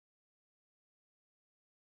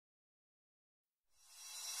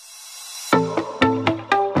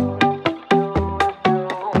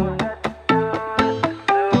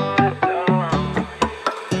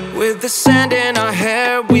sand in our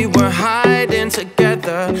hair, we were hiding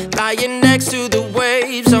together, lying next to the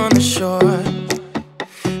waves on the shore.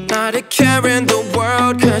 Not a care in the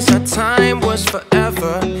world, cause our time was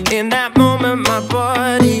forever. In that moment my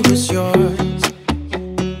body was yours.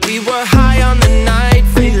 We were high on the night,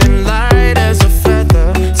 feeling light as a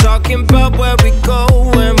feather, talking about where we go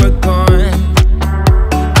when we're gone.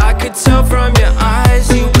 I could tell from your eyes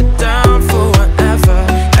you were down for whatever,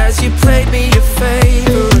 as you played me your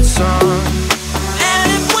favorite song.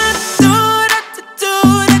 And it went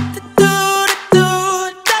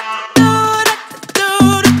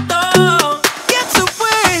gets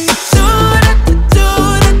away.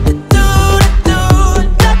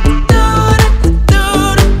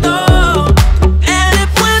 And it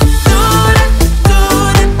went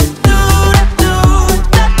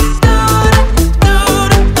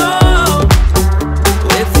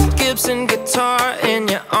with a Gibson guitar in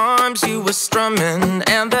your arms, you were strumming,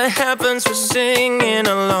 and the heavens were singing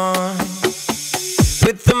along.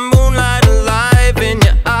 With the moonlight alive in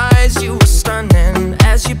your eyes, you were stunning,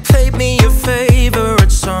 as you played me your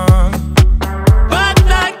favorite song. But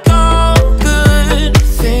like all good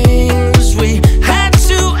things, we had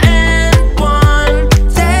to end one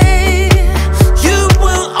day. You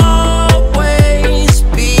will always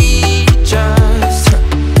be just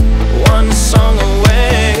one song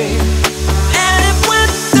away. And it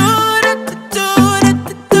went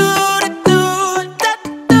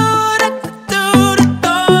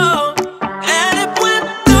and it went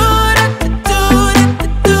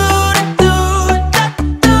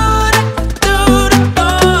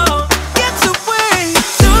gets away.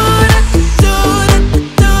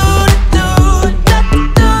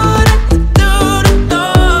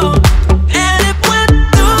 And it went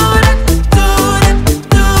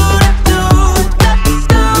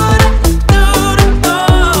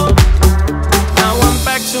now I'm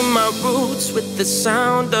back to my roots with the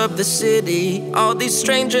sound of the city. All these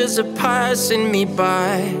strangers are passing me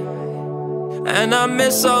by, and I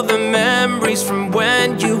miss all the memories from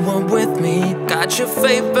when you were with me. Got your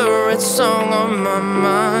favorite song on my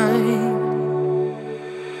mind.